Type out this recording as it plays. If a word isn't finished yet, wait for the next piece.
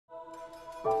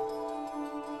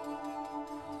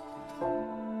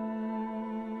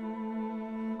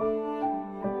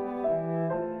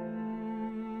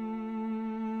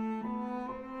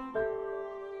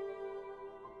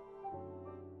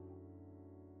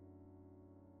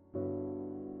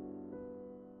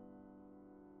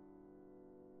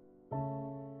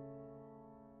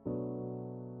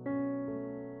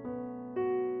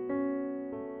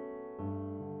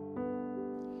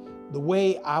The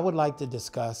way I would like to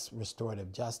discuss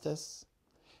restorative justice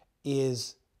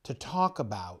is to talk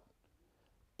about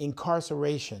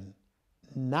incarceration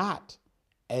not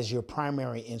as your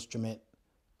primary instrument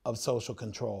of social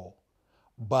control,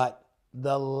 but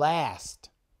the last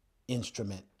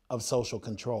instrument of social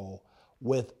control,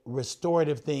 with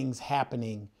restorative things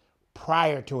happening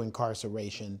prior to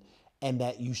incarceration, and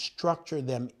that you structure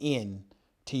them in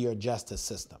to your justice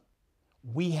system.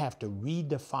 We have to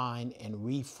redefine and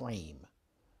reframe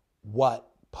what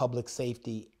public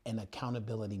safety and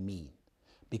accountability mean.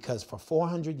 Because for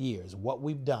 400 years, what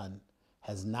we've done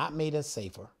has not made us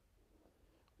safer.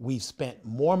 We've spent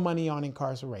more money on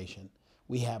incarceration.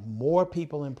 We have more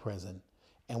people in prison,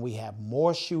 and we have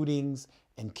more shootings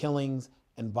and killings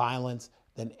and violence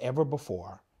than ever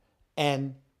before.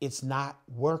 And it's not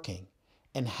working.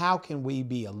 And how can we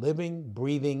be a living,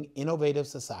 breathing, innovative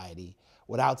society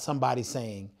without somebody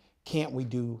saying, can't we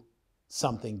do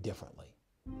something differently?